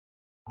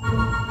They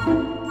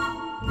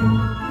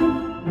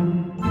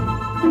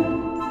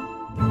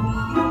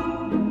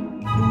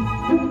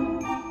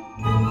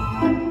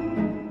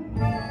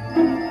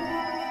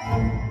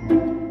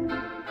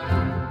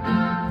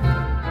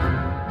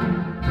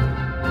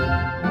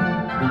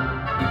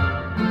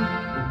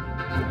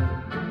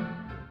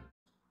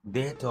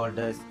told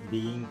us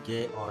being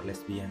gay or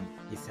lesbian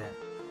is a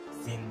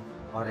sin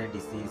or a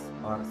disease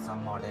or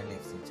some modern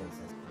lifestyle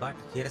choices. But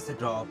here's the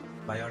drop.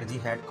 Biology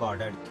had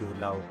coded queer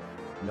love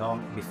long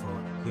before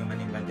human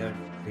invented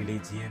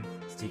religion,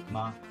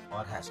 stigma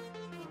or hashtag.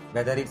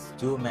 Whether it's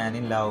two men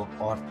in love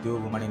or two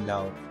women in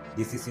love,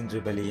 this is in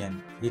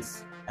rebellion.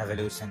 It's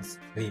evolution's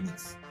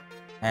remix.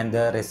 And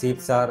the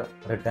receipts are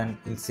written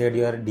inside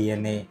your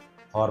DNA,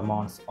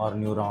 hormones or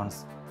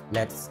neurons.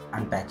 Let's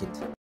unpack it.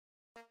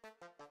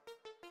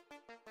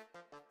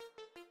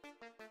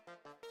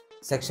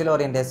 Sexual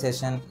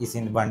orientation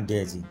isn't one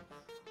gene.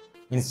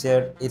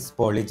 Instead, it's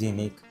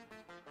polygenic,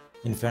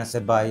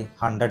 influenced by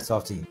hundreds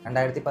of genes.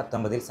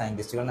 2019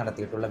 സയൻറ്റിസ്റ്റുകൾ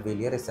നടത്തിയിട്ടുള്ള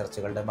വലിയ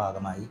റിസർച്ചുകളുടെ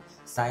ഭാഗമായി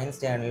science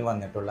ജേണലിൽ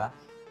വന്നിട്ടുള്ള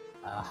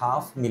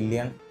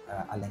 500,000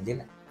 അല്ലെങ്കിൽ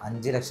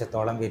 5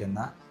 ലക്ഷത്തോളം വരുന്ന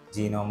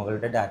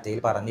ജീനോമുകളുടെ ഡാറ്റയിൽ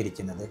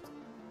പറഞ്ഞിരിക്കുന്നത്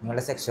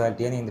നിങ്ങളുടെ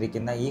സെക്ഷുവാലിറ്റിയെ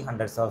നിയന്ത്രിക്കുന്ന ഈ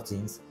ഹൺഡ്രഡ്സ് ഓഫ്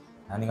ജീൻസ്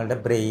നിങ്ങളുടെ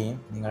ബ്രെയിൻ,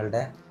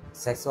 നിങ്ങളുടെ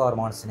സെക്സ്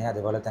ഹോർമോൺസിനെ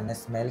അതുപോലെ തന്നെ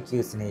സ്മെൽ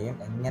ക്യൂസിനെയും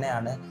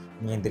എങ്ങനെയാണ്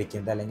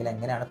നിയന്ത്രിക്കുന്നത് അല്ലെങ്കിൽ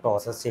എങ്ങനെയാണ്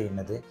പ്രോസസ്സ്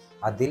ചെയ്യുന്നത്,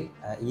 അതിൽ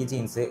ഈ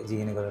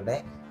ജീനുകളുടെ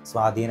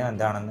സ്വാധീനം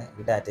എന്താണെന്ന്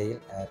ഈ ഡാറ്റയിൽ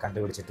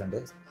കണ്ടുപിടിച്ചിട്ടുണ്ട്.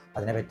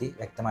 അതിനെപ്പറ്റി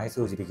വ്യക്തമായി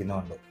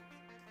സൂചിപ്പിക്കുന്നുമുണ്ട്.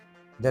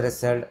 The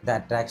result, the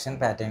attraction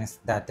patterns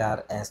that are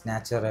as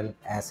natural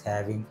as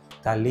having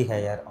curly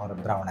hair or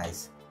brown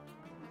eyes.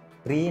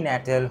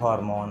 Prenatal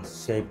hormones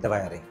shape the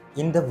wiring.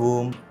 In the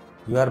womb,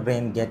 your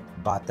brain gets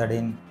bathed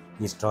in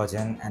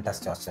estrogen and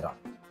testosterone.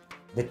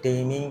 The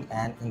timing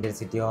and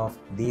intensity of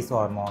these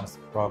hormones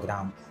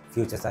program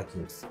future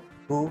circuits,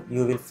 who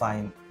you will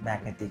find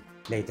magnetic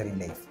later in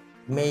life.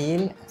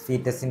 Male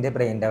fetusinde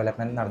brain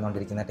development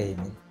നടന്നുകൊണ്ടിരിക്കുന്ന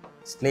ടൈമിൽ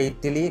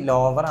slightly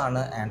lower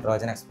ആണ്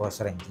androgen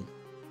exposure എങ്കിൽ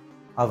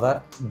അവർ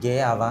ഗേ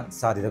ആവാൻ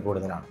സാധ്യത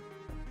കൂടുതലാണ്.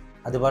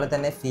 അതുപോലെ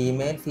തന്നെ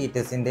female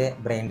ഫീറ്റസിൻ്റെ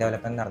brain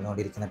development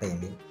നടന്നുകൊണ്ടിരിക്കുന്ന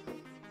ടൈമിൽ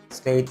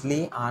സ്ലൈറ്റ്ലി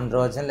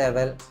ആൻഡ്രോജൻ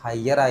ലെവൽ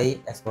ഹയർ ആയി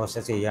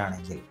എക്സ്പോഷർ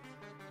ചെയ്യുകയാണെങ്കിൽ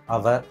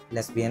അവർ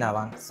ലെസ്ബിയൻ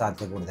ആവാൻ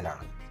സാധ്യത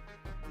കൂടുതലാണ്.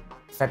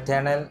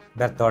 Fraternal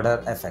birth order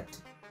effect.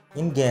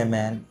 In gay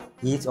men,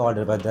 each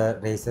older brother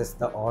raises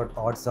the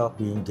odds of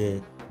being gay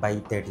by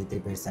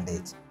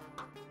 33%.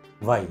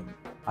 Why?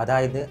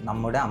 അതായത്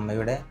നമ്മുടെ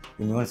അമ്മയുടെ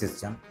ഇമ്മ്യൂൺ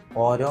സിസ്റ്റം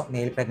ഓരോ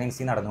മെയിൽ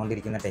പ്രഗ്നൻസി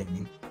നടന്നുകൊണ്ടിരിക്കുന്ന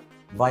ടൈമിൽ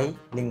വൈ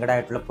ലിങ്കഡ്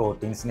ആയിട്ടുള്ള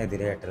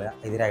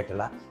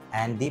പ്രോട്ടീൻസിനെതിരായിട്ടുള്ള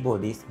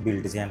ആൻറ്റിബോഡീസ്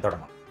ബിൽഡ് ചെയ്യാൻ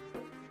തുടങ്ങും.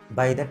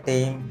 By the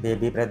time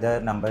baby brother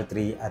number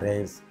 3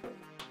 arrives,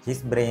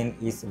 his brain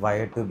is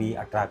wired to be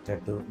attracted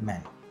to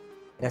men.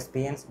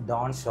 Lesbians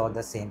don't show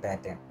the same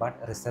pattern, but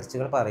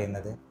റിസർച്ചുകൾ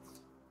പറയുന്നത്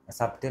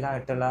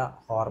സബ്റ്റിലായിട്ടുള്ള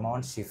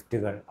hormone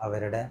ഷിഫ്റ്റുകൾ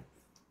അവരുടെ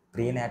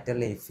prenatal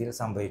ലൈഫിൽ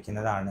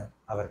സംഭവിക്കുന്നതാണ്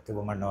അവർക്ക്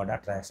വുമണിനോട്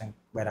അട്രാക്ഷൻ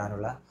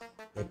വരാനുള്ള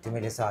ഏറ്റവും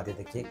വലിയ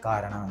സാധ്യതയ്ക്ക്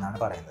കാരണമെന്നാണ്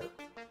പറയുന്നത്.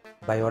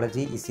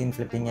 Biology is in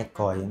flipping A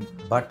coin,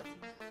 but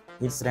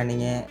it's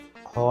running A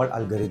whole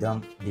algorithm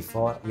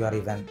before you are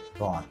even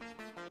bone.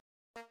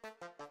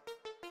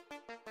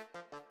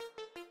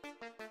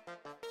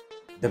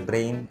 The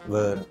brain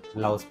where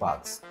love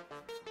sparks.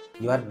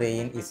 Your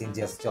brain isn't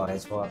just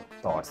storage for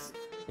thoughts,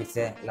 it's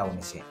a love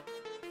machine.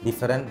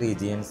 Different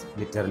regions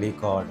literally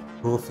called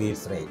who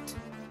feels right.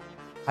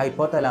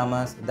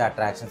 Hypothalamus, the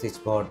attraction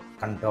switchboard,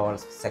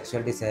 controls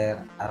sexual desire,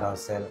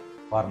 arousal,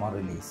 hormone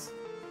release.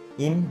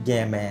 In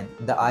gay men,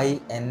 the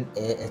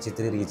INAH3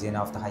 region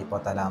of the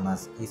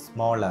hypothalamus is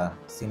smaller,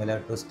 similar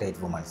to straight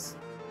women's.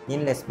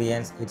 In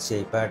lesbians, it's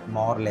shaped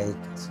more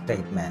like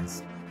straight men's.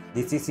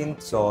 This is in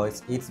choice,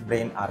 its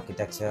brain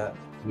architecture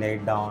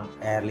laid down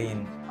early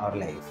in our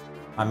life.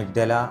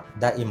 Amygdala,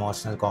 the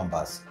emotional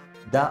compass.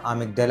 The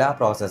amygdala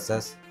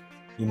processes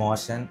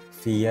emotion,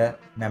 fear,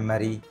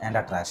 memory, and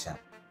attraction.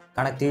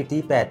 Connectivity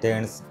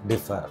patterns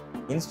differ.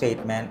 In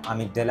straight men,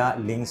 amygdala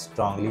links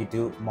strongly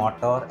to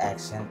motor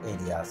action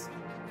areas.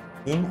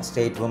 In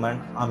straight women,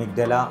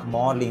 amygdala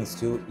more links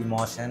to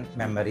emotion,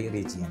 memory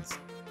regions.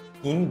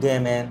 In gay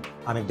men,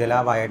 amygdala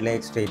wired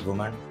like straight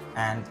women,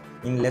 and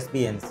in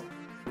lesbians,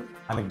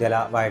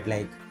 amygdala wired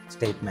like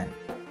straight men.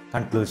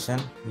 Conclusion: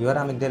 your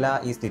amygdala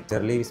is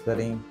literally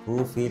whispering who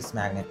feels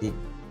magnetic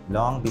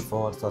long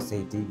before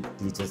society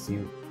teaches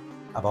you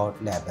about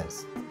labels.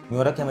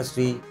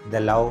 Neurochemistry, the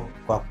love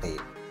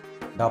cocktail.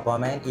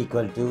 Dopamine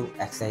equal to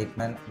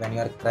excitement when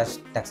your crush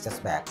texts us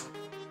back.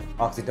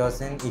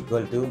 Oxytocin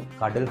equal to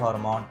cuddle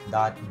hormone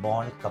that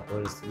bond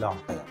couples long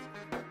term.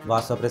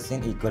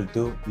 Vasopressin equal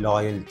to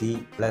loyalty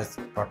plus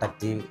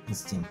protective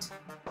instinct.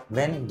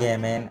 When gay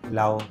men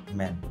love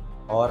men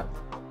or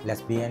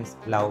lesbians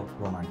love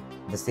women,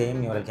 the same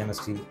neural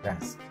chemistry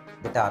runs.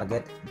 The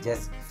target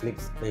just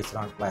flips based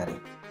on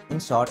wiring. In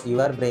short,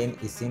 your brain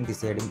isn't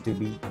deciding to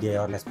be gay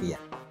or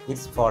lesbian.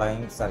 It's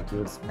following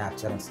circuits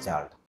nature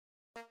installed.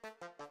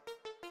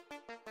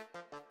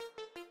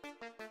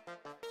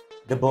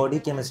 The body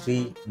chemistry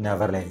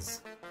never lies.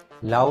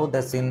 Love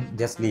doesn't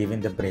just live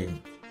in the brain.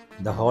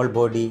 The whole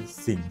body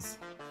sings.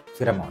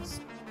 Pheromones.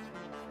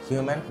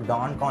 Humans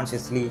don't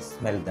consciously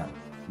smell them,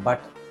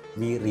 but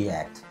we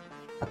react.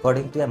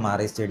 According to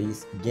MRI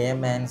studies, gay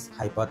men's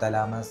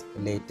hypothalamus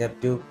light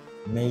up to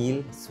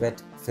male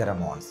sweat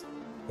pheromones,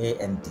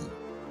 ANT,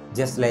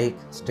 just like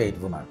straight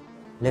women.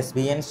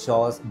 Lesbian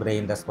shows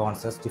brain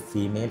responses to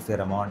female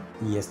pheromone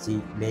ESG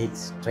like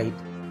straight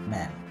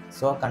man.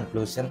 So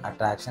conclusion,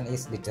 attraction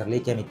is literally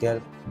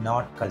chemical,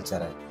 not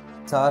cultural.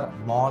 Are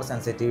more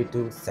sensitive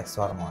to sex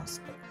hormones.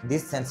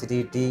 This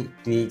sensitivity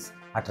tweaks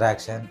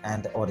attraction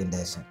and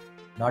orientation,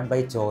 not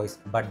by choice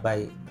but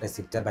by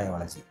receptor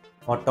biology.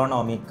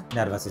 Autonomic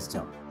nervous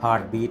system,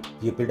 heartbeat,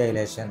 pupil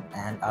dilation,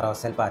 and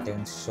arousal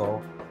patterns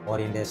show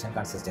orientation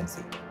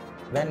consistency.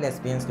 When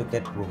lesbians look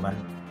at women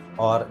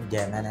or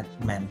gay men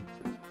at men,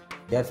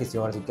 their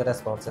physiological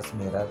responses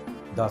mirror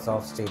those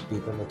of straight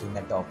people looking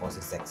at the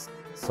opposite sex.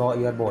 So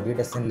your body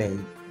doesn't lie,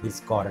 it's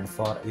coded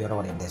for your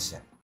orientation.